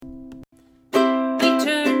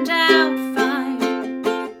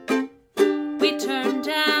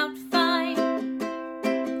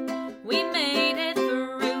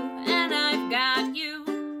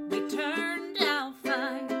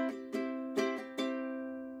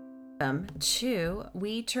Welcome to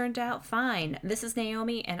We Turned Out Fine. This is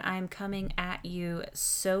Naomi, and I'm coming at you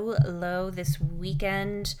solo this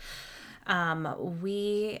weekend.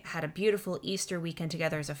 We had a beautiful Easter weekend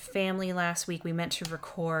together as a family last week. We meant to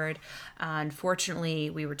record. Unfortunately,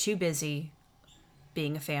 we were too busy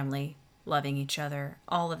being a family, loving each other,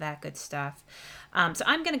 all of that good stuff. So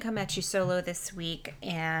I'm going to come at you solo this week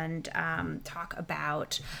and talk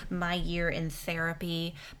about my year in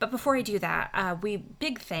therapy. But before I do that,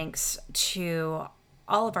 big thanks to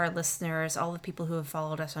all of our listeners, all the people who have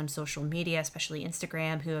followed us on social media, especially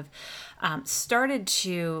Instagram, who have started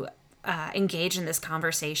to engage in this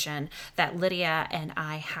conversation that Lydia and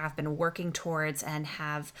I have been working towards and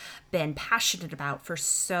have been passionate about for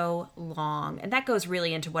so long. And that goes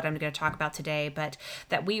really into what I'm going to talk about today, but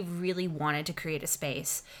that we really wanted to create a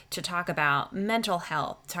space to talk about mental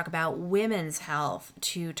health, talk about women's health,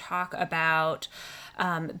 to talk about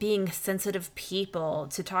being sensitive people,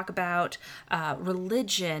 to talk about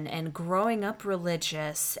religion and growing up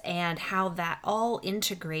religious and how that all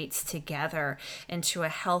integrates together into a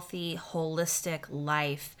healthy, holistic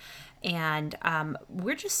life. And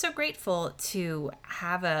we're just so grateful to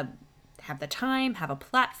have the time, have a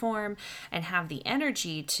platform, and have the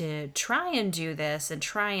energy to try and do this and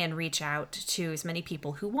try and reach out to as many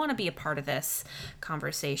people who want to be a part of this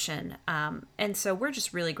conversation. And so we're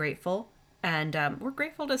just really grateful. And we're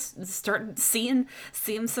grateful to start seeing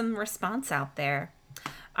some response out there.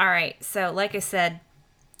 All right, so like I said,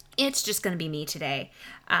 it's just going to be me today.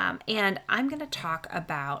 And I'm going to talk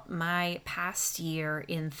about my past year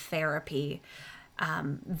in therapy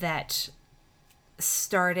that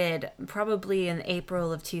started probably in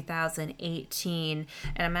April of 2018.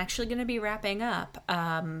 And I'm actually going to be wrapping up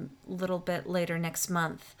a little bit later next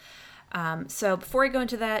month. So before I go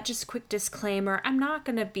into that, just a quick disclaimer. I'm not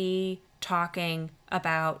going to be talking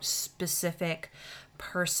about specific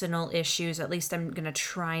personal issues. At least I'm going to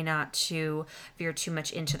try not to veer too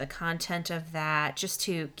much into the content of that, just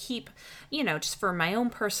to keep, just for my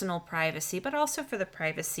own personal privacy, but also for the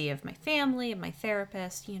privacy of my family and my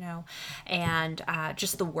therapist, and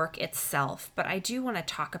just the work itself. But I do want to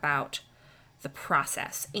talk about the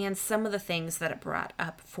process and some of the things that it brought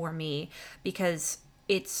up for me, because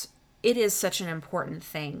it is such an important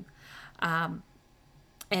thing.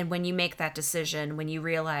 And when you make that decision, when you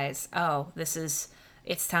realize, oh,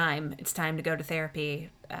 it's time to go to therapy,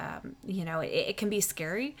 it can be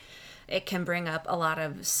scary. It can bring up a lot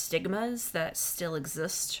of stigmas that still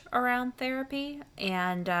exist around therapy.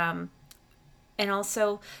 And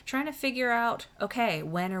also trying to figure out, okay,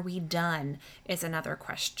 when are we done is another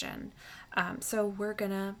question. So we're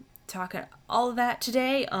going to talk all of that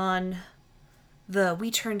today on the We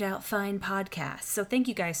Turned Out Fine podcast. So thank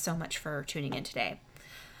you guys so much for tuning in today.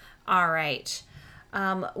 All right.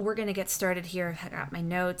 We're going to get started here. I got my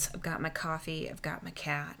notes, I've got my coffee, I've got my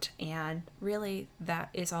cat, and really that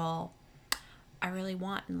is all I really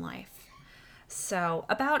want in life. So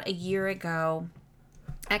about a year ago,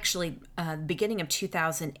 actually, beginning of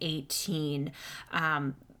 2018,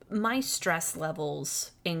 my stress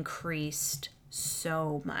levels increased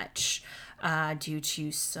so much. Due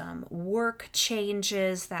to some work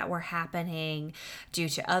changes that were happening, due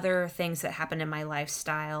to other things that happened in my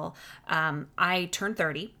lifestyle. I turned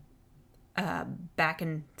 30 back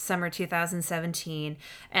in summer 2017,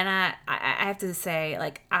 and I have to say,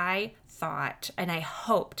 I thought and I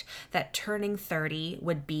hoped that turning 30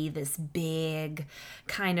 would be this big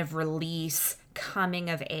kind of release, coming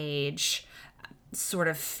of age sort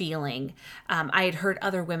of feeling. I had heard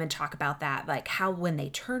other women talk about that, like how when they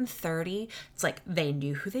turned 30, it's like they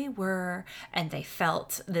knew who they were and they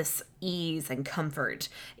felt this ease and comfort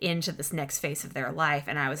into this next phase of their life.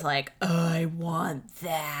 And I was like, oh, I want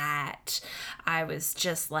that. I was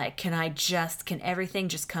just like, can everything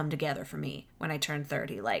just come together for me when I turn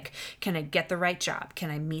 30? Like, can I get the right job? Can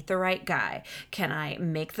I meet the right guy? Can I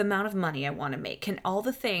make the amount of money I want to make? Can all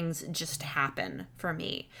the things just happen for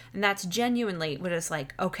me? And that's genuinely what it's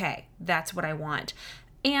like, okay, that's what I want.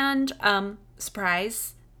 And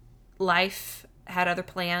surprise, life had other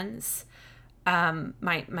plans.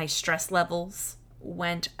 My stress levels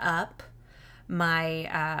went up.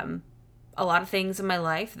 A lot of things in my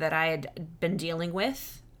life that I had been dealing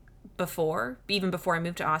with before, even before I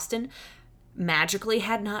moved to Austin, magically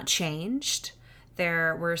had not changed.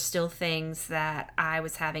 There were still things that I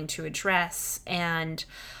was having to address. And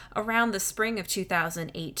around the spring of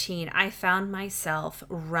 2018, I found myself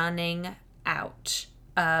running out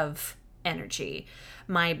of energy.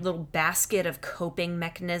 My little basket of coping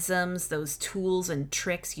mechanisms, those tools and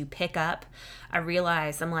tricks you pick up, I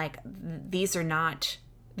realized I'm like, these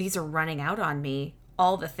are running out on me.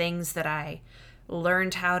 All the things that I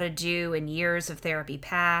learned how to do in years of therapy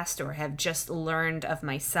past or have just learned of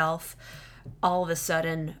myself, all of a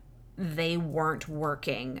sudden they weren't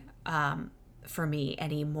working for me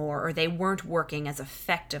anymore, or they weren't working as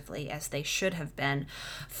effectively as they should have been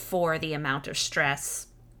for the amount of stress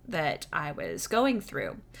that I was going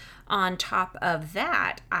through. On top of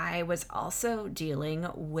that, I was also dealing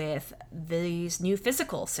with these new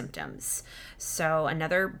physical symptoms. So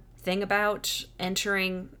another thing about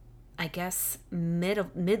entering, I guess,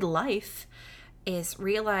 midlife is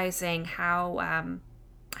realizing how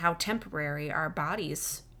temporary our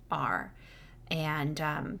bodies are.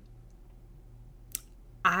 And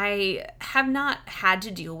I have not had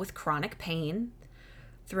to deal with chronic pain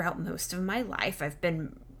throughout most of my life. I've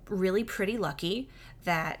been really pretty lucky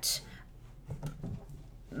that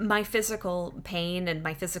my physical pain and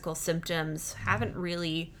my physical symptoms haven't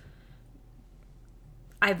really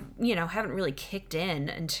kicked in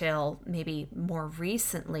until maybe more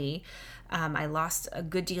recently. I lost a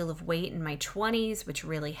good deal of weight in my 20s, which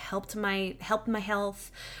really helped my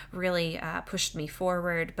health, really pushed me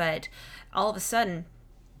forward. But all of a sudden,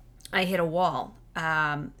 I hit a wall,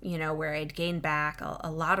 where I'd gained back a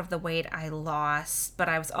lot of the weight I lost, but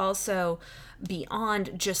I was also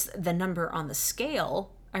beyond just the number on the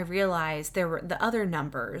scale. I realized there were the other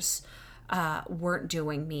numbers weren't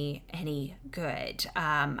doing me any good.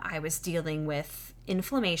 I was dealing with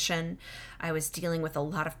inflammation. I was dealing with a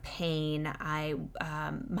lot of pain.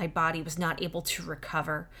 My body was not able to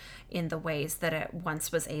recover in the ways that it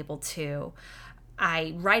once was able to.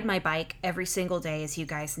 I ride my bike every single day, as you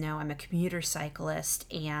guys know. I'm a commuter cyclist,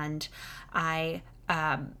 and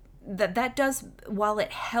that does, while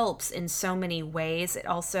it helps in so many ways, it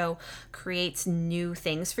also creates new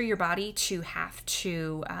things for your body to have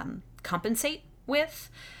to compensate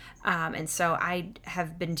with. And so I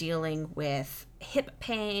have been dealing with hip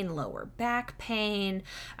pain, lower back pain.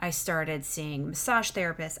 I started seeing massage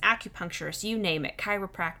therapists, acupuncturists, you name it,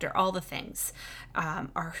 chiropractor, all the things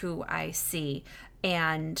are who I see.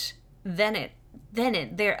 And then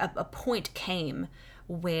a point came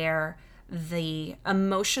where the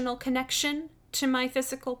emotional connection to my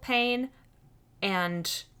physical pain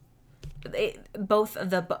and both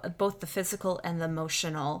the physical and the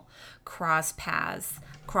emotional crossed paths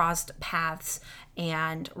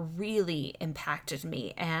and really impacted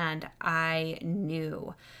me. And I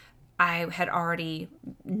knew, I had already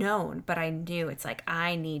known, but I knew it's like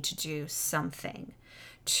I need to do something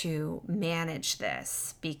to manage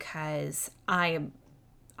this because I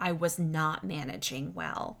was not managing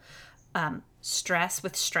well.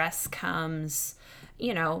 With stress comes,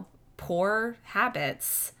 poor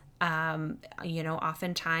habits.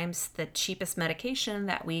 Oftentimes the cheapest medication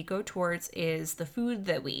that we go towards is the food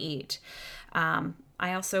that we eat. I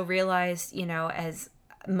also realized, as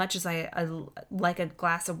much as I like a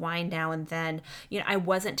glass of wine now and then, I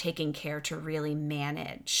wasn't taking care to really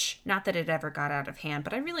manage. Not that it ever got out of hand,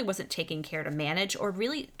 but I really wasn't taking care to manage or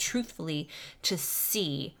really truthfully to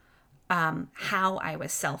see how I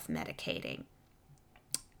was self-medicating.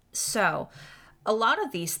 So a lot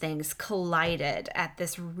of these things collided at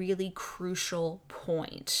this really crucial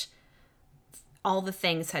point. All the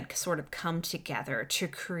things had sort of come together to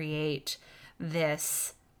create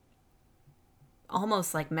this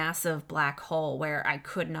almost like massive black hole where I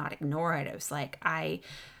could not ignore it. It was like I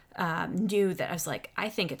knew that I was like, I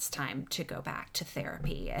think it's time to go back to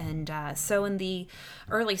therapy. And so in the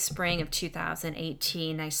early spring of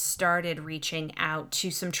 2018, I started reaching out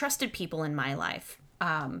to some trusted people in my life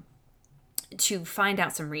to find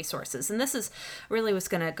out some resources. And this is really what's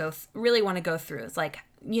going to really want to go through. It's like,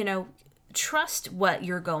 trust what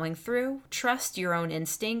you're going through. Trust your own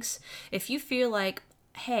instincts. If you feel like,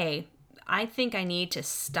 hey, I think I need to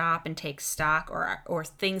stop and take stock, or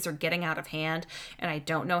things are getting out of hand and I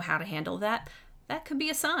don't know how to handle that, that could be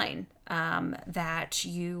a sign that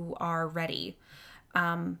you are ready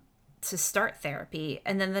to start therapy.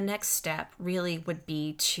 And then the next step really would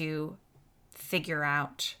be to figure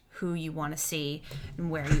out who you want to see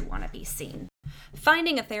and where you want to be seen.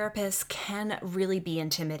 Finding a therapist can really be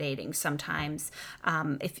intimidating sometimes,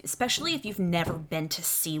 especially if you've never been to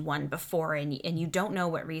see one before and you don't know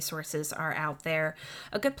what resources are out there.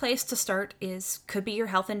 A good place to start could be your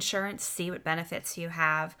health insurance, see what benefits you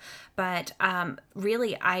have. But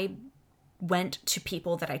really, I went to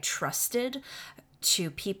people that I trusted,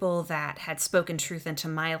 to people that had spoken truth into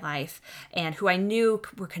my life and who I knew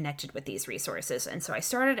were connected with these resources. And so I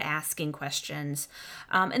started asking questions.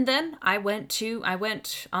 And then I went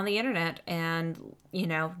on the internet and,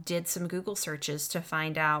 did some Google searches to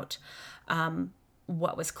find out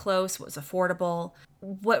what was close, what was affordable.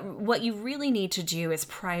 What you really need to do is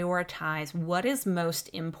prioritize what is most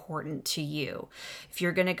important to you. If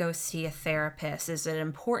you're going to go see a therapist, is it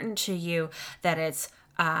important to you that it's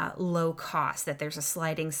low cost, that there's a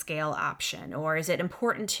sliding scale option? Or is it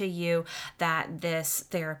important to you that this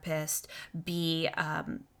therapist be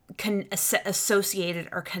associated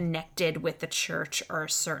or connected with the church or a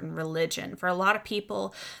certain religion? For a lot of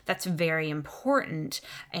people, that's very important.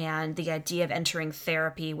 And the idea of entering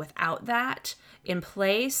therapy without that in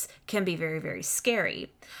place can be very, very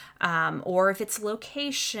scary. Or if it's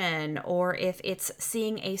location, or if it's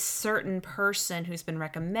seeing a certain person who's been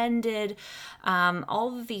recommended,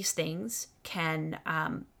 all of these things can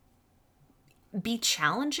be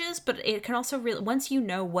challenges, but it can also really, once you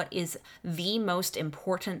know what is the most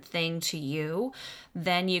important thing to you,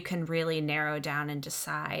 then you can really narrow down and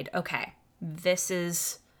decide, okay, this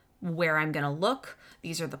is where I'm going to look.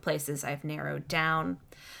 These are the places I've narrowed down.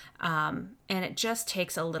 And it just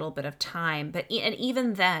takes a little bit of time. And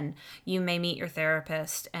even then, you may meet your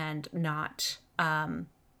therapist and not find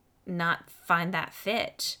that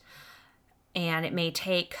fit. And it may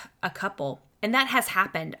take a couple. And that has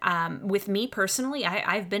happened. With me personally,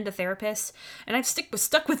 I've been to therapists and I've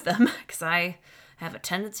stuck with them because I have a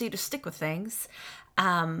tendency to stick with things.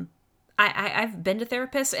 I've been to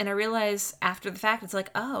therapists and I realize after the fact, it's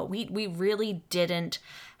like, oh, we really didn't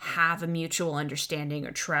have a mutual understanding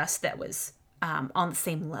or trust that was on the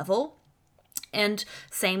same level. And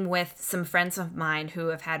same with some friends of mine who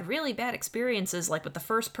have had really bad experiences, like with the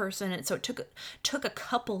first person. And so it took a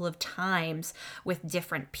couple of times with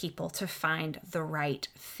different people to find the right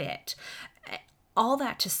fit. All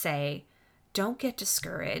that to say, don't get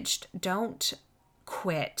discouraged. Don't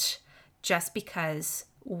quit just because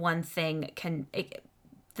one thing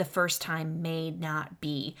the first time may not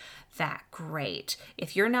be that great.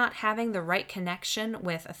 If you're not having the right connection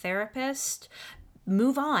with a therapist,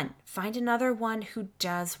 move on. Find another one who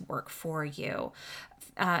does work for you.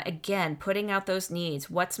 Again, putting out those needs.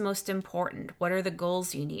 What's most important? What are the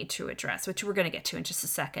goals you need to address? Which we're going to get to in just a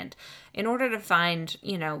second. In order to find,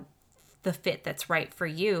 the fit that's right for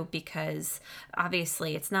you, because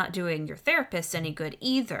obviously it's not doing your therapist any good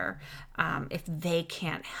either. If they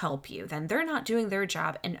can't help you, then they're not doing their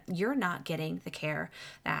job and you're not getting the care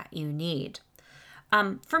that you need.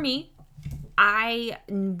 For me, I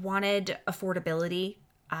wanted affordability.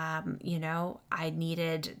 I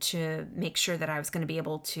needed to make sure that I was going to be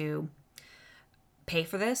able to pay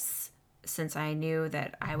for this since I knew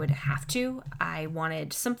that I would have to. I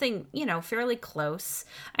wanted something, fairly close.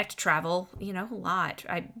 I have to travel, a lot.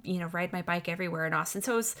 I, ride my bike everywhere in Austin.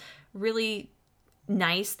 So it was really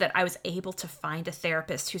nice that I was able to find a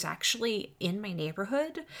therapist who's actually in my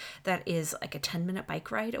neighborhood that is like a 10-minute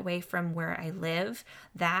bike ride away from where I live.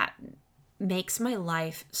 That makes my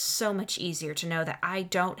life so much easier to know that I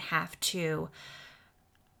don't have to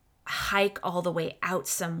hike all the way out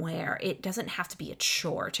somewhere. It doesn't have to be a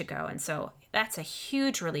chore to go. And so that's a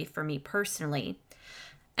huge relief for me personally.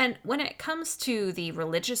 And when it comes to the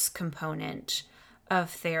religious component of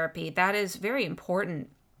therapy, that is very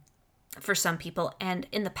important for some people. And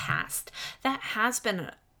in the past, that has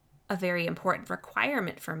been a very important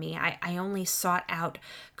requirement for me. I only sought out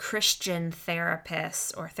Christian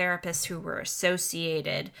therapists or therapists who were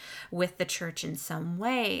associated with the church in some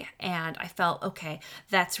way. And I felt, okay,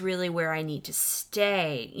 that's really where I need to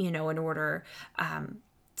stay, in order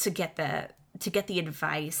to get the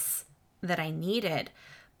advice that I needed.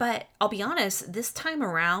 But I'll be honest, this time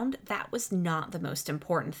around, that was not the most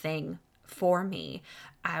important thing for me.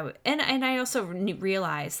 I also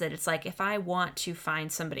realized that it's like, if I want to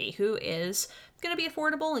find somebody who is going to be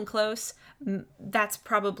affordable and close, that's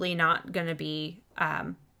probably not going to be,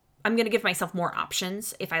 I'm going to give myself more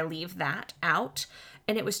options if I leave that out.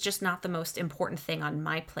 And it was just not the most important thing on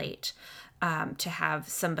my plate, to have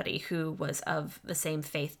somebody who was of the same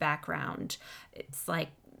faith background. It's like,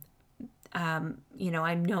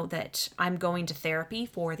 I know that I'm going to therapy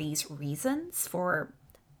for these reasons, for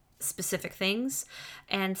specific things.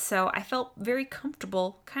 And so I felt very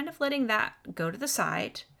comfortable kind of letting that go to the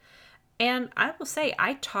side. And I will say,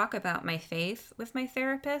 I talk about my faith with my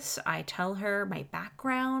therapist. I tell her my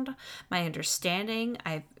background, my understanding.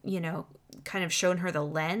 I've, kind of shown her the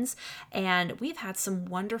lens. And we've had some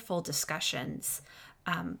wonderful discussions,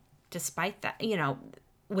 despite that,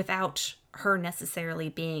 without her necessarily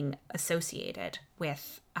being associated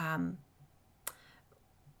with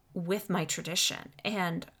my tradition.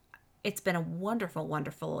 And it's been a wonderful,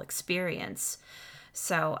 wonderful experience.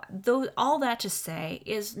 So all that to say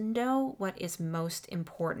is, know what is most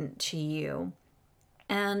important to you.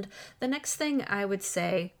 And the next thing I would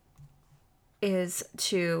say is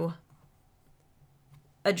to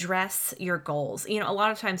address your goals. You know, a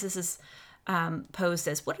lot of times this is posed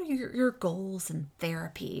as, what are your goals in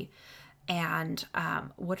therapy? And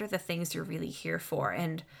what are the things you're really here for?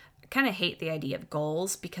 And I kind of hate the idea of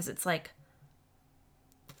goals, because it's like,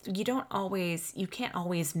 you can't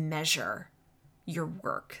always measure your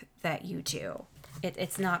work that you do.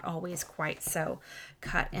 It's not always quite so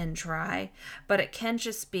cut and dry, but it can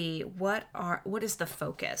just be, what is the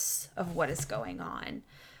focus of what is going on?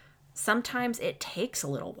 Sometimes it takes a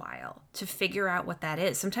little while to figure out what that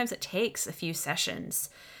is. Sometimes it takes a few sessions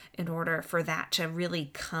in order for that to really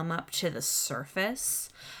come up to the surface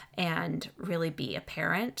and really be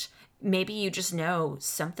apparent. Maybe you just know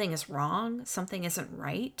something is wrong, something isn't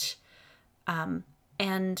right,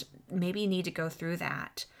 and maybe you need to go through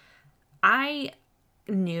that. I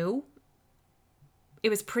knew, it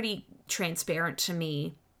was pretty transparent to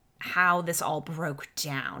me how this all broke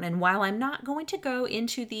down. And while I'm not going to go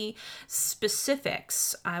into the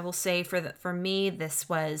specifics, I will say for me, this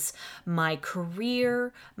was my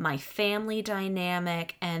career, my family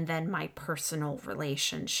dynamic, and then my personal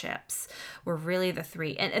relationships were really the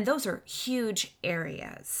three. And those are huge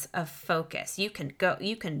areas of focus. You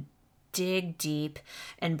can dig deep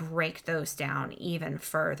and break those down even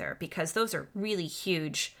further, because those are really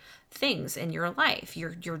huge things in your life,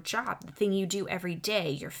 your job, the thing you do every day,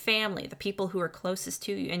 your family, the people who are closest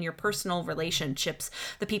to you, and your personal relationships,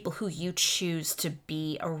 the people who you choose to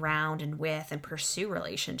be around and with and pursue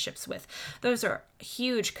relationships with. Those are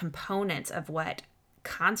huge components of what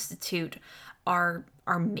constitute our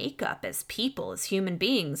makeup as people, as human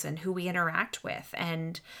beings, and who we interact with,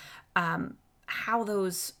 and how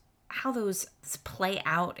those play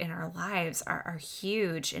out in our lives are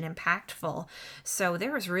huge and impactful. So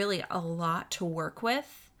there was really a lot to work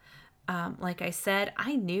with. Like I said,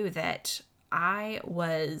 I knew that I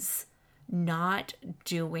was not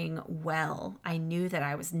doing well. I knew that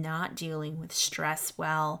I was not dealing with stress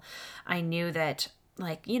well. I knew that,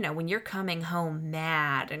 like, you know, when you're coming home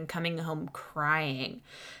mad and coming home crying,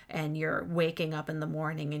 and you're waking up in the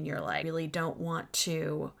morning and you're like, really don't want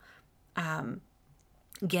to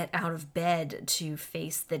get out of bed to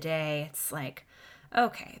face the day, it's like,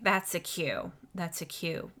 okay, that's a cue. That's a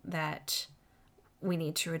cue that we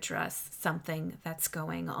need to address something that's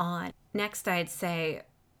going on. Next, I'd say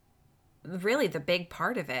really the big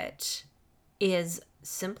part of it is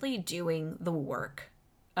simply doing the work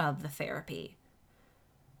of the therapy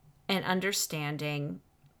and understanding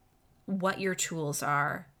what your tools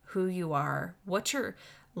are, who you are, what your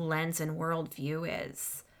lens and worldview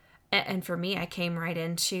is. And for me, I came right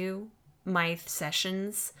into my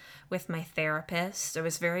sessions with my therapist. I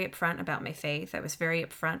was very upfront about my faith. I was very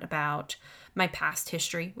upfront about my past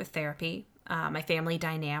history with therapy, my family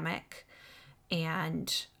dynamic,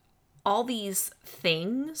 and all these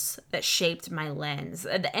things that shaped my lens.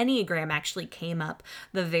 The Enneagram actually came up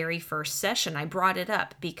the very first session. I brought it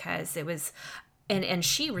up because it was, and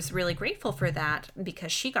she was really grateful for that,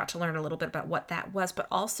 because she got to learn a little bit about what that was, but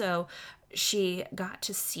also she got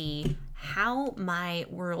to see how my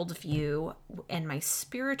worldview and my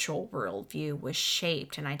spiritual worldview was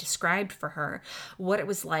shaped. And I described for her what it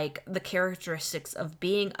was like, the characteristics of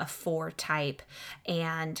being a 4 type,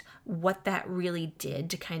 and what that really did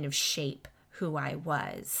to kind of shape who I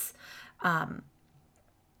was.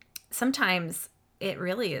 Sometimes it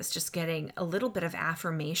really is just getting a little bit of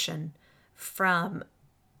affirmation from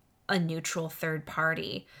a neutral third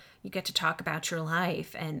party. You get to talk about your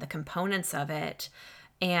life and the components of it,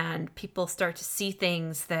 and people start to see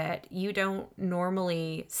things that you don't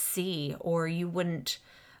normally see, or you wouldn't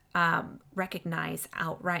recognize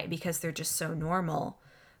outright, because they're just so normal.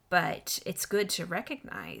 But it's good to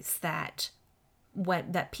recognize that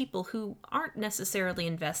that people who aren't necessarily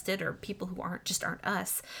invested, or people who aren't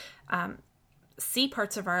us, see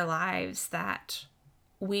parts of our lives that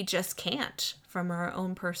we just can't from our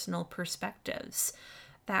own personal perspectives.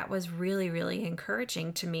 That was really, really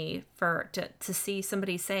encouraging to me, to see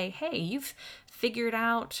somebody say, hey, you've figured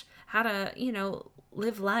out how to,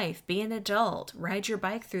 live life, be an adult, ride your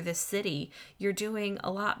bike through this city. You're doing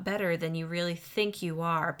a lot better than you really think you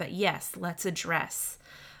are. But yes, let's address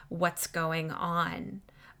what's going on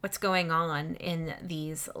in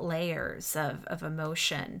these layers of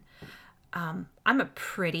emotion. I'm a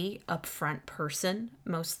pretty upfront person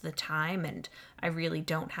most of the time, and I really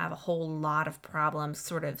don't have a whole lot of problems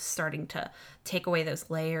sort of starting to take away those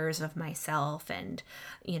layers of myself and,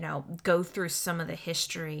 go through some of the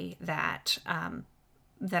history that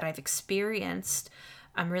I've experienced.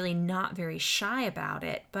 I'm really not very shy about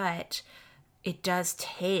it, but it does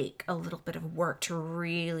take a little bit of work to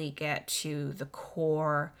really get to the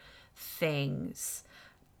core things.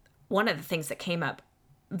 One of the things that came up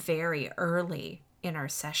very early in our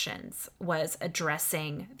sessions was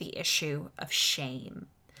addressing the issue of shame.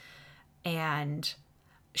 And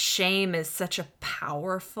shame is such a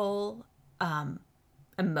powerful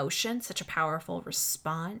emotion, such a powerful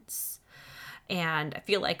response. And I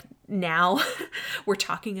feel like now we're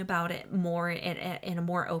talking about it more in a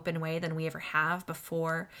more open way than we ever have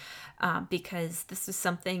before, because this is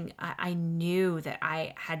something I knew that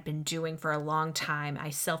I had been doing for a long time.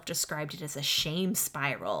 I self-described it as a shame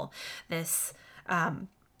spiral. This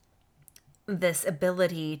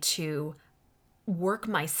ability to work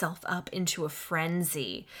myself up into a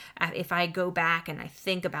frenzy. If I go back and I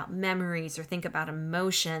think about memories or think about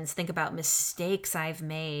emotions, think about mistakes I've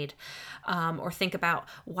made, or think about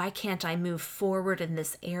why can't I move forward in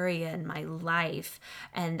this area in my life,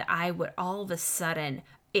 and I would all of a sudden,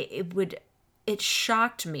 it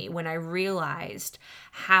shocked me when I realized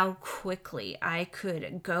how quickly I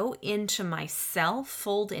could go into myself,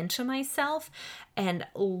 fold into myself, and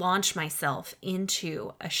launch myself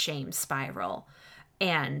into a shame spiral.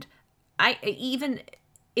 And I, even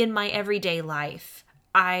in my everyday life,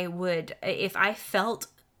 I would, if I felt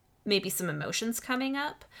maybe some emotions coming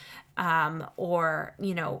up, or,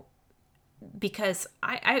 because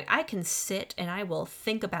I can sit and I will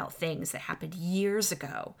think about things that happened years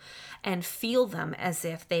ago and feel them as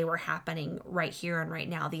if they were happening right here and right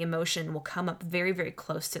now. The emotion will come up very, very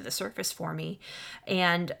close to the surface for me.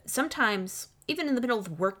 And sometimes, even in the middle of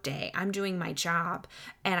the workday, I'm doing my job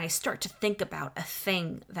and I start to think about a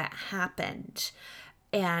thing that happened.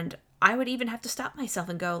 And I would even have to stop myself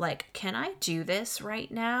and go like, can I do this right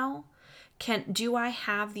now? Do I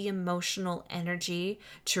have the emotional energy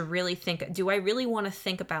to really think? Do I really want to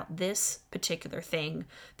think about this particular thing,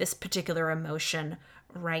 this particular emotion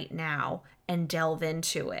right now and delve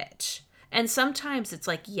into it? And sometimes it's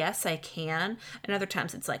like, yes, I can. And other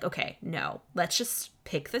times it's like, okay, no, let's just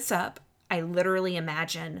pick this up. I literally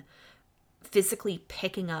imagine physically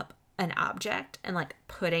picking up an object and like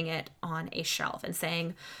putting it on a shelf and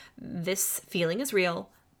saying, this feeling is real,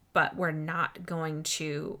 but we're not going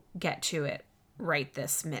to get to it right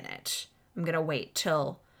this minute. I'm going to wait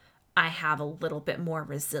till I have a little bit more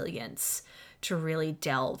resilience to really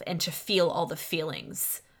delve and to feel all the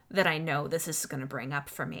feelings that I know this is going to bring up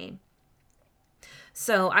for me.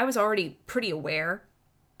 So I was already pretty aware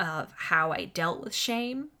of how I dealt with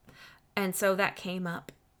shame. And so that came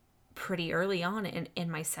up pretty early on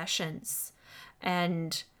in my sessions.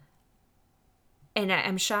 And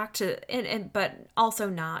I'm shocked but also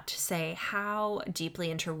not to say how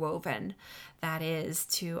deeply interwoven that is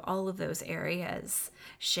to all of those areas.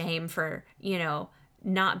 Shame for,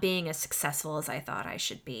 not being as successful as I thought I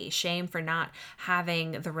should be. Shame for not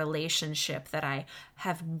having the relationship that I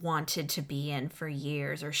have wanted to be in for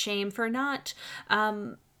years, or shame for not,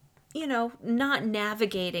 not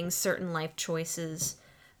navigating certain life choices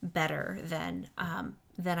better than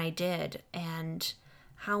I did, and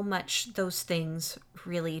how much those things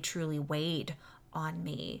really truly weighed on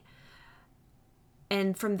me.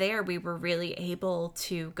 And from there, we were really able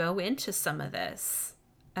to go into some of this,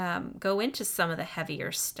 go into some of the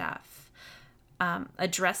heavier stuff,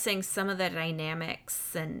 addressing some of the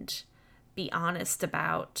dynamics, and be honest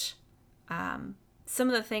about some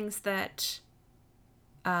of the things that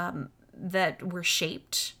were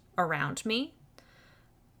shaped around me.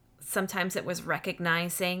 Sometimes it was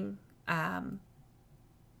recognizing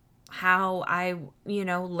how I,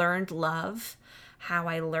 learned love, how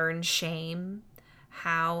I learned shame,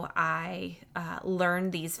 how I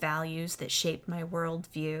learned these values that shaped my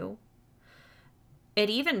worldview. It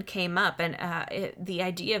even came up, and the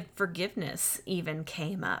idea of forgiveness even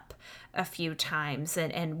came up a few times,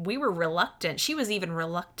 and we were reluctant. She was even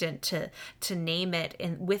reluctant to name it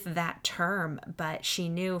with that term, but she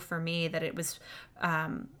knew for me that it was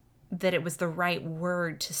the right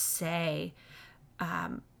word to say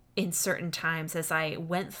in certain times as I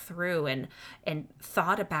went through and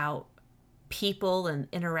thought about people and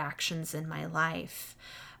interactions in my life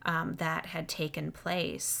that had taken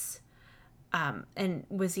place. And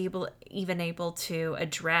was able to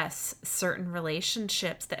address certain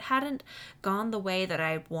relationships that hadn't gone the way that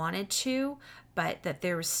I wanted to, but that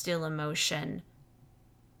there was still emotion,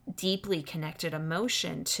 deeply connected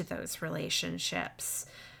emotion to those relationships.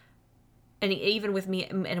 And even with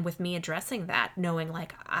me addressing that, knowing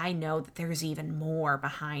like, I know that there's even more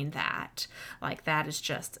behind that. Like that is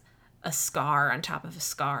just a scar on top of a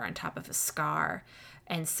scar on top of a scar.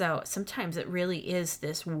 And so sometimes it really is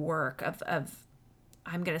this work of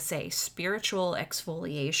I'm going to say spiritual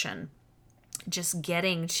exfoliation, just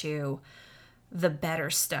getting to the better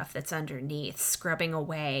stuff that's underneath, scrubbing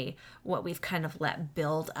away what we've kind of let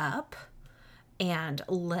build up and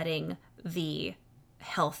letting the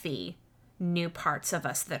healthy new parts of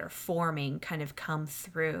us that are forming kind of come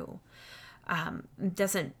through.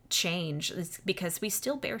 Doesn't change. It's because we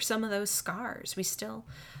still bear some of those scars. We still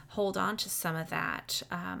hold on to some of that,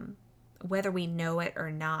 whether we know it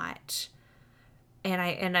or not.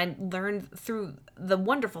 And I learned through, the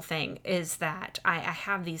wonderful thing is that I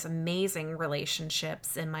have these amazing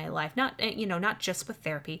relationships in my life, not just with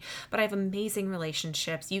therapy, but I have amazing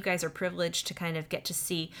relationships. You guys are privileged to kind of get to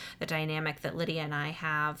see the dynamic that Lydia and I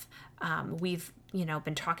have. We've,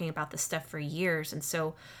 been talking about this stuff for years. And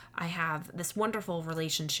so I have this wonderful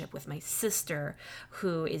relationship with my sister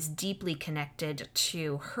who is deeply connected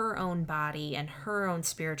to her own body and her own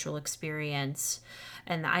spiritual experience.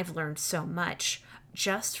 And I've learned so much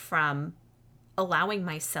just from allowing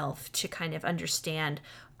myself to kind of understand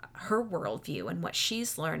her worldview and what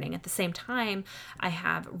she's learning. At the same time, I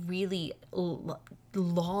have really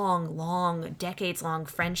long, decades-long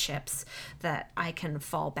friendships that I can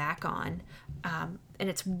fall back on. And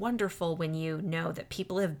it's wonderful when you know that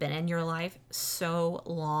people have been in your life so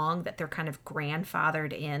long that they're kind of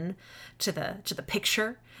grandfathered in to the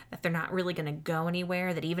picture, that they're not really going to go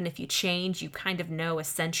anywhere, that even if you change, you kind of know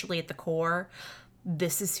essentially at the core,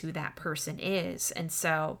 this is who that person is. And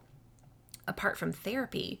so apart from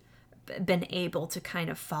therapy, been able to kind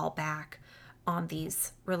of fall back on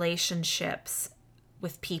these relationships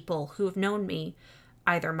with people who have known me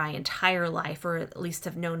either my entire life or at least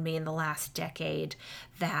have known me in the last decade,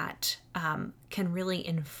 that can really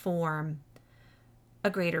inform a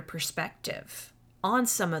greater perspective on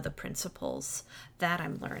some of the principles that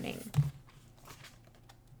I'm learning.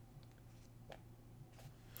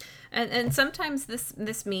 And sometimes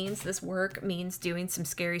this work means doing some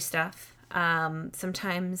scary stuff.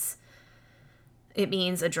 Sometimes it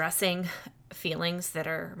means addressing feelings that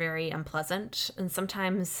are very unpleasant. And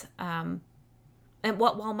sometimes,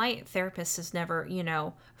 while my therapist has never,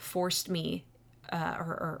 forced me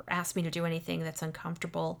or asked me to do anything that's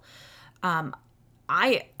uncomfortable,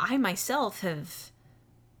 I myself have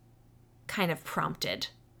kind of prompted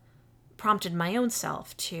my own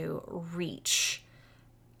self to reach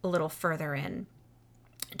a little further in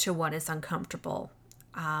to what is uncomfortable,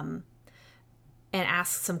 and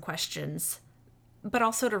ask some questions, but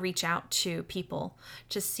also to reach out to people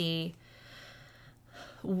to see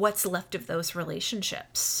what's left of those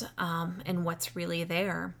relationships, and what's really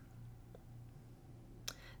there.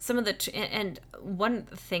 And one of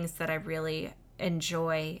the things that I really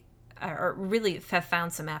enjoy or really have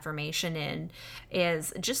found some affirmation in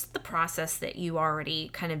is just the process that you already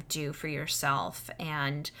kind of do for yourself.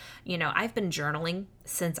 And, I've been journaling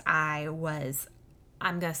since I'm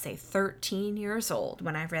going to say 13 years old.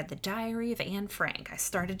 When I read The Diary of Anne Frank, I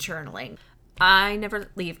started journaling. I never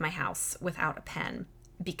leave my house without a pen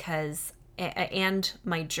and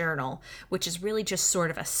my journal, which is really just sort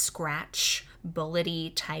of a scratch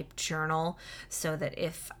bullety type journal, so that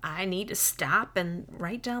if I need to stop and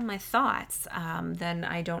write down my thoughts, then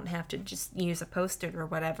I don't have to just use a Post-it or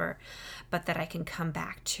whatever, but that I can come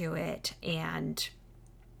back to it. And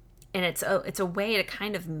it's a way to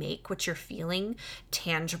kind of make what you're feeling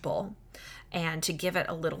tangible and to give it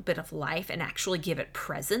a little bit of life and actually give it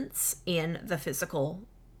presence in the physical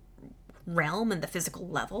realm and the physical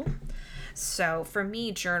level. So for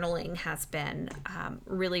me, journaling has been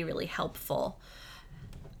really, really helpful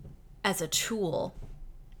as a tool.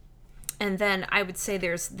 And then I would say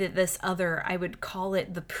there's this other, I would call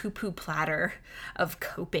it the poo-poo platter of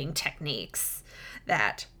coping techniques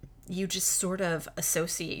that you just sort of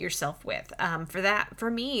associate yourself with.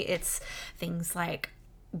 For me, it's things like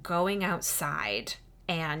going outside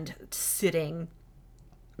and sitting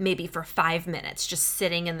maybe for 5 minutes, just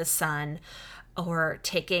sitting in the sun, or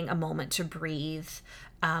taking a moment to breathe.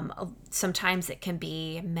 Sometimes it can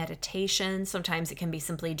be meditation. Sometimes it can be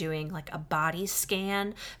simply doing like a body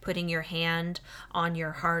scan, putting your hand on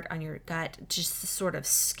your heart, on your gut, just to sort of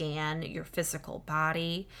scan your physical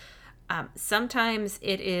body. Sometimes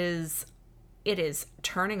it is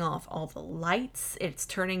turning off all the lights. It's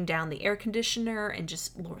turning down the air conditioner and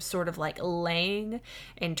just sort of like laying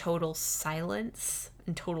in total silence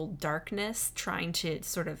and total darkness, trying to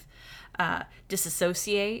sort of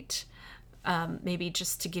disassociate, maybe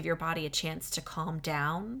just to give your body a chance to calm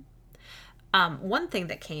down. One thing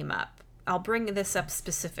that came up, I'll bring this up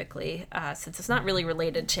specifically, since it's not really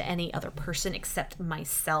related to any other person except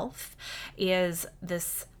myself, is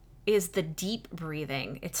the deep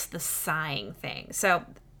breathing. It's the sighing thing. So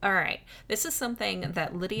All right. This is something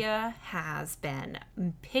that Lydia has been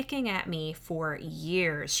picking at me for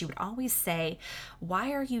years. She would always say,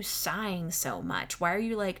 "Why are you sighing so much? Why are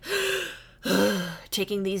you like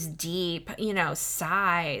taking these deep,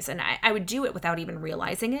 sighs?" And I would do it without even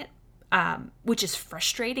realizing it, which is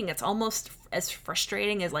frustrating. It's almost as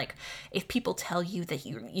frustrating as like if people tell you that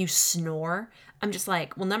you snore. I'm just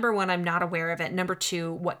like, well, number one, I'm not aware of it. Number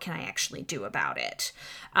two, what can I actually do about it?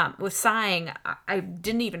 With sighing, I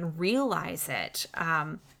didn't even realize it,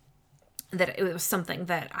 that it was something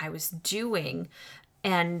that I was doing.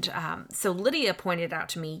 And so Lydia pointed out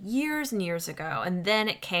to me years and years ago, and then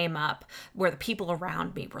it came up where the people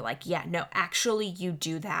around me were like, yeah, no, actually, you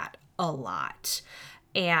do that a lot.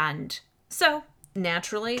 And so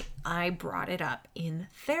naturally, I brought it up in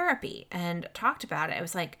therapy and talked about it. I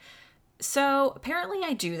was like, so apparently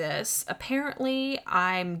I do this. Apparently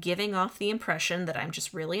I'm giving off the impression that I'm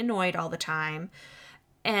just really annoyed all the time.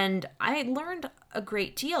 And I learned a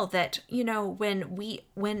great deal that,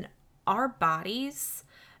 when our bodies,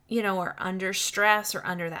 are under stress or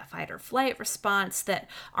under that fight or flight response, that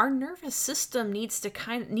our nervous system needs to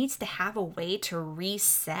have a way to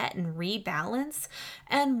reset and rebalance.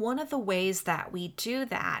 And one of the ways that we do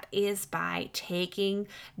that is by taking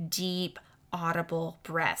deep audible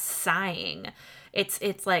breaths, sighing.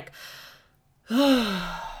 It's like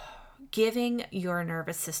giving your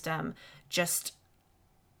nervous system just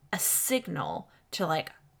a signal to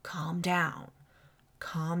like calm down.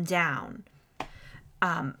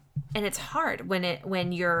 And it's hard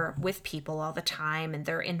when you're with people all the time and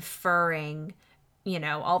they're inferring,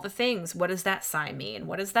 all the things. What does that sigh mean?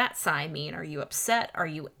 What does that sigh mean? Are you upset? Are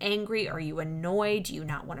you angry? Are you annoyed? Do you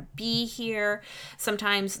not want to be here?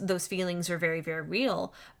 Sometimes those feelings are very, very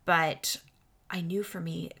real, but I knew for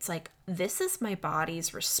me, it's like, this is my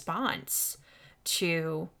body's response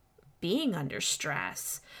to being under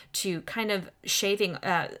stress, to kind of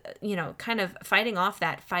kind of fighting off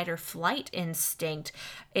that fight or flight instinct.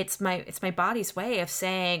 It's my body's way of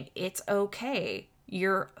saying, it's okay,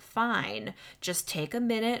 you're fine. Just take a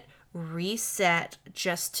minute, reset,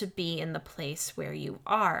 just to be in the place where you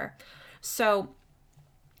are. So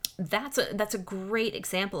that's a great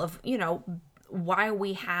example of, why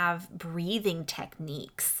we have breathing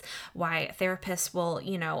techniques, why therapists will,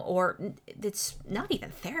 or it's not even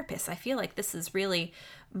therapists. I feel like this is really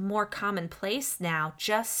more commonplace now,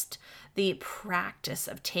 just the practice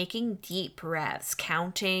of taking deep breaths,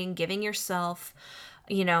 counting, giving yourself,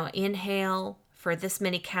 inhale for this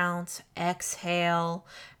many counts, exhale.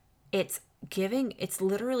 It's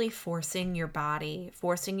literally forcing your body,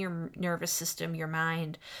 forcing your nervous system, your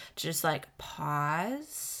mind to just like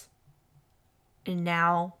pause and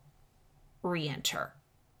now re-enter.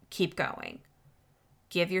 Keep going.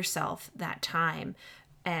 Give yourself that time.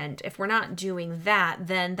 And if we're not doing that,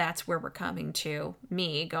 then that's where we're coming to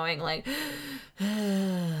me going like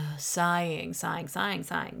sighing,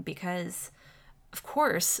 because of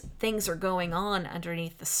course things are going on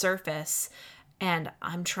underneath the surface, and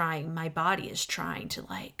my body is trying to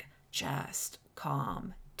like just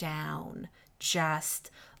calm down, just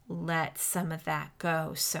let some of that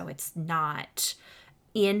go so it's not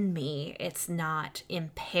in me, it's not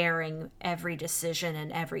impairing every decision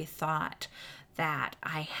and every thought that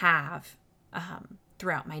I have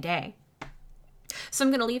throughout my day. So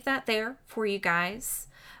I'm going to leave that there for you guys.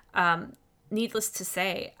 Needless to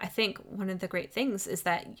say, I think one of the great things is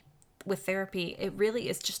that with therapy, it really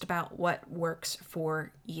is just about what works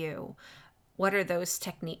for you. What are those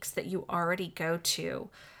techniques that you already go to?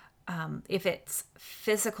 If it's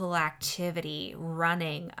physical activity,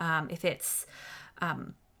 running, if it's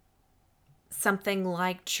something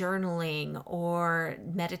like journaling or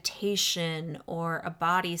meditation or a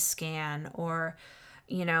body scan or,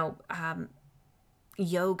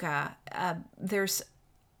 yoga.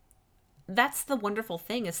 That's the wonderful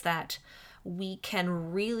thing, is that we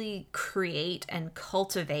can really create and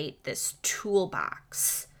cultivate this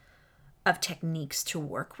toolbox of techniques to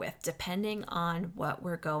work with depending on what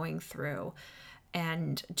we're going through,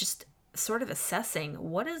 and just sort of assessing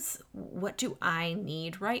what do I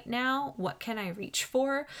need right now? What can I reach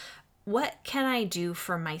for? What can I do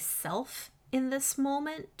for myself in this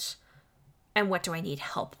moment? And what do I need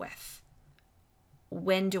help with?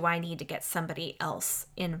 When do I need to get somebody else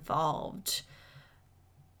involved?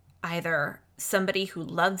 Either somebody who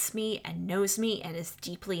loves me and knows me and is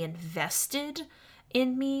deeply invested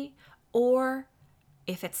in me, or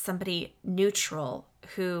if it's somebody neutral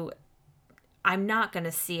who I'm not going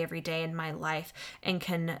to see every day in my life and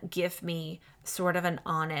can give me sort of an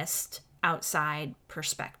honest outside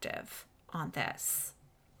perspective on this.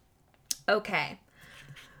 Okay.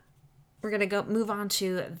 we're going to go move on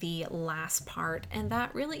to the last part, and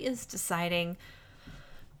that really is deciding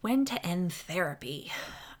when to end therapy.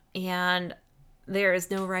 And there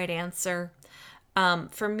is no right answer.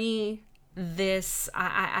 For me,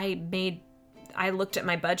 I looked at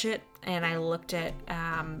my budget, and I looked at,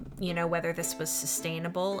 whether this was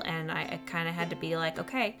sustainable, and I kind of had to be like,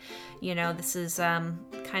 okay, this is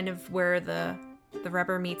kind of where the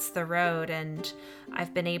rubber meets the road, and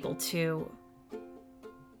I've been able to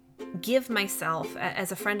give myself,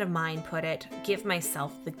 as a friend of mine put it, give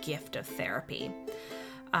myself the gift of therapy.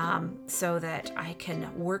 So that I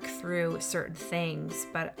can work through certain things.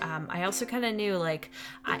 But I also kind of knew, like,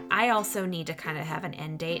 I also need to kind of have an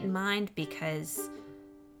end date in mind, because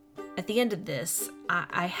at the end of this,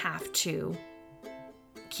 I have to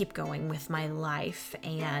keep going with my life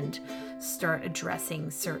and start addressing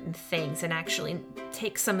certain things and actually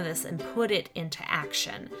take some of this and put it into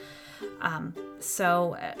action.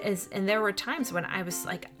 And there were times when I was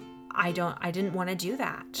like, I didn't want to do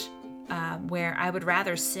that. Where I would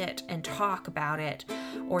rather sit and talk about it,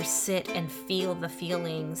 or sit and feel the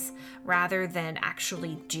feelings, rather than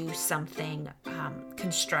actually do something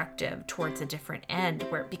constructive towards a different end,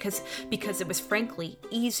 because it was frankly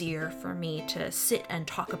easier for me to sit and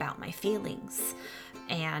talk about my feelings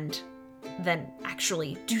and then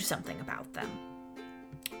actually do something about them.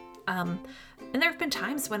 And there have been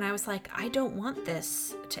times when I was like, I don't want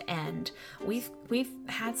this to end. We've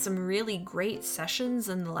had some really great sessions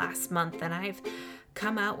in the last month, and I've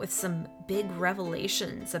come out with some big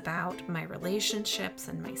revelations about my relationships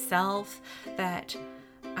and myself, that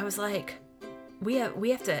I was like, we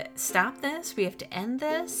have to stop this. We have to end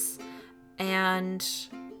this. And,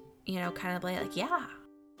 kind of like, yeah.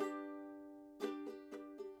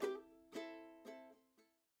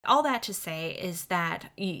 All that to say is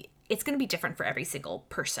that it's going to be different for every single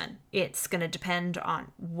person. It's going to depend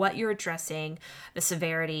on what you're addressing, the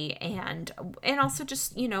severity, and also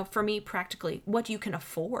just, for me, practically, what you can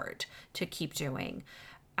afford to keep doing.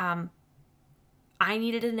 I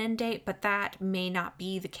needed an end date, but that may not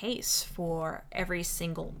be the case for every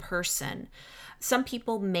single person. Some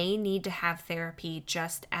people may need to have therapy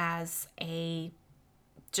just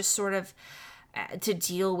sort of to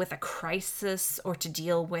deal with a crisis, or to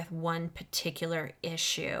deal with one particular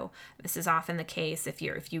issue. This is often the case if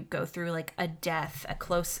you go through like a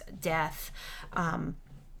close death,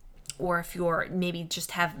 or if you're maybe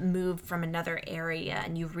just have moved from another area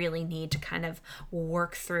and you really need to kind of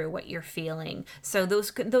work through what you're feeling. So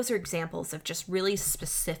those are examples of just really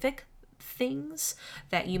specific things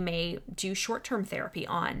that you may do short-term therapy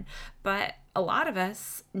on. But a lot of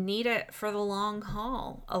us need it for the long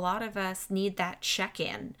haul. A lot of us need that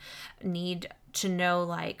check-in, need to know,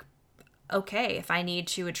 like, okay, if I need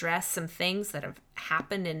to address some things that have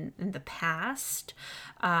happened in the past,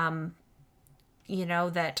 that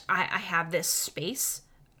I have this space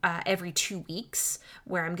every 2 weeks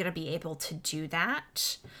where I'm going to be able to do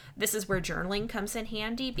that. This is where journaling comes in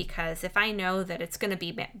handy, because if I know that it's going to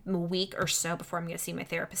be a week or so before I'm going to see my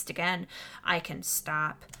therapist again, I can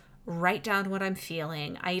stop, write down what I'm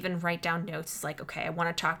feeling. I even write down notes like, okay, I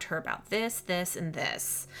want to talk to her about this, this, and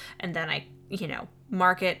this. And then I,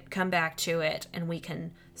 mark it, come back to it, and we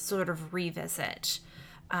can sort of revisit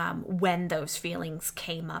when those feelings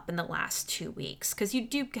came up in the last 2 weeks. Because you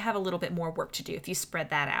do have a little bit more work to do if you spread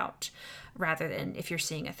that out, rather than if you're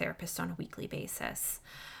seeing a therapist on a weekly basis.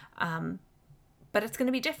 But it's going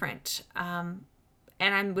to be different. And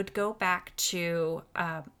I would go back to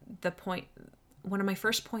one of my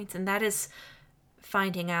first points, and that is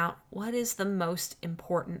finding out what is the most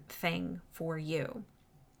important thing for you.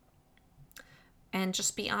 And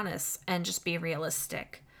just be honest and just be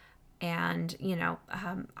realistic. And,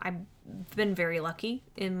 I've been very lucky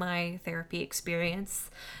in my therapy experience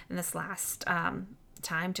in this last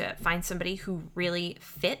time to find somebody who really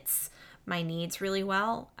fits my needs really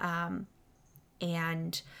well,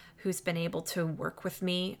 and who's been able to work with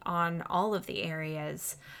me on all of the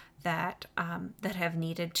areas that have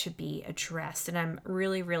needed to be addressed. And I'm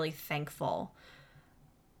really, really thankful.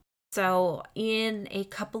 So in a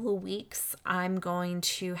couple of weeks, I'm going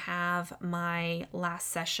to have my last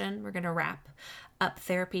session. We're going to wrap up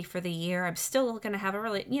therapy for the year. I'm still going to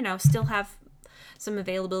have still have some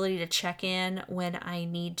availability to check in when I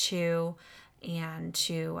need to, and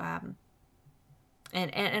to,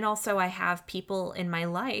 and also I have people in my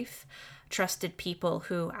life, trusted people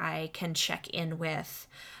who I can check in with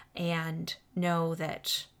and know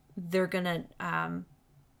that they're going to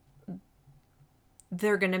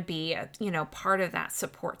be, part of that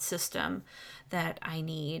support system that I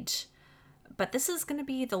need. But this is going to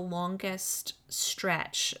be the longest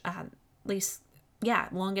stretch, at least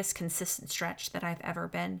longest consistent stretch that I've ever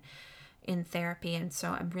been in therapy. And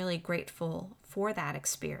so I'm really grateful for that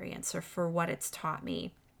experience, or for what it's taught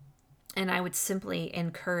me. And I would simply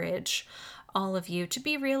encourage all of you to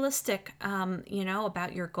be realistic,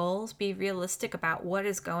 about your goals, be realistic about what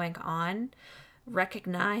is going on,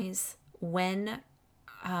 recognize when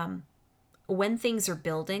things are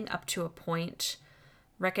building up to a point,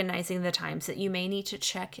 recognizing the times that you may need to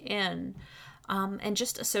check in, and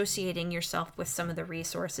just associating yourself with some of the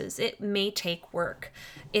resources. It may take work.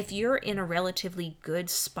 If you're in a relatively good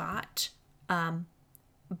spot,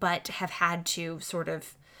 but have had to sort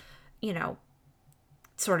of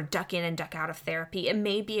duck in and duck out of therapy, it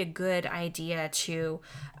may be a good idea to,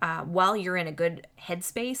 while you're in a good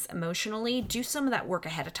headspace emotionally, do some of that work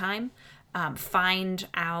ahead of time. Find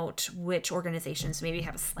out which organizations maybe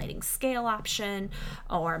have a sliding scale option,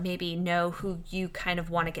 or maybe know who you kind of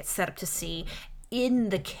want to get set up to see in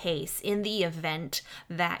the event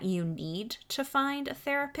that you need to find a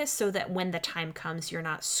therapist, so that when the time comes, you're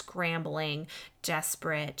not scrambling,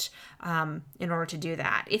 desperate, in order to do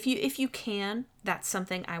that. If you can, that's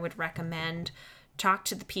something I would recommend. Talk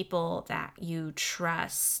to the people that you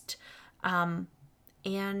trust, and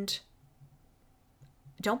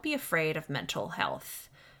don't be afraid of mental health.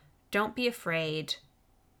 Don't be afraid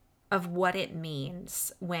of what it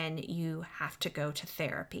means when you have to go to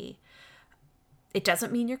therapy. It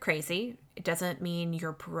doesn't mean you're crazy. It doesn't mean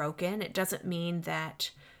you're broken. It doesn't mean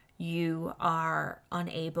that you are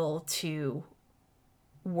unable to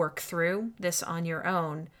work through this on your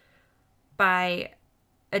own. By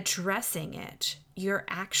addressing it, you're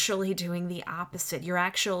actually doing the opposite. You're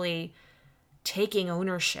actually taking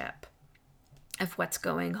ownership of what's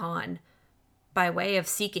going on. By way of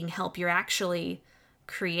seeking help, you're actually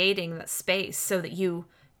creating the space so that you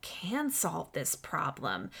can solve this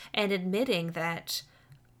problem, and admitting that,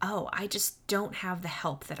 I just don't have the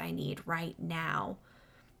help that I need right now.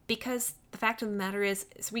 Because the fact of the matter is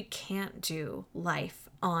we can't do life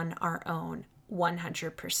on our own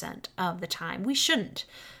 100% of the time. We shouldn't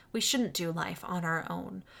do life on our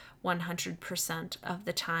own 100% of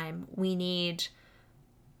the time. We need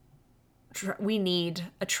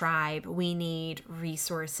a tribe. We need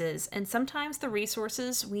resources. And sometimes the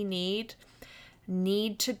resources we need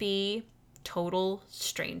to be total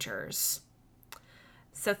strangers.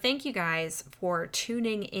 So thank you guys for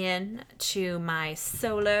tuning in to my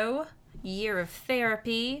solo year of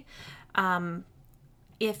therapy.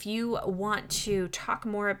 If you want to talk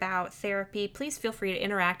more about therapy, please feel free to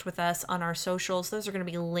interact with us on our socials. Those are going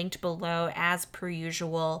to be linked below as per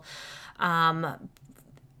usual.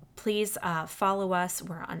 Please follow us.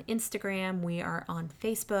 We're on Instagram. We are on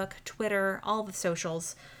Facebook, Twitter, all the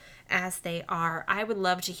socials as they are. I would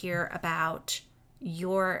love to hear about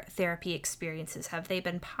your therapy experiences. Have they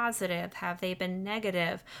been positive? Have they been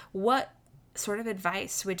negative? What sort of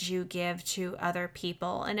advice would you give to other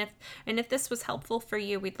people? And if this was helpful for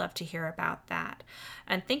you, we'd love to hear about that.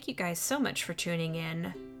 And thank you guys so much for tuning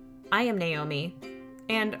in. I am Naomi,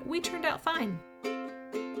 and we turned out fine.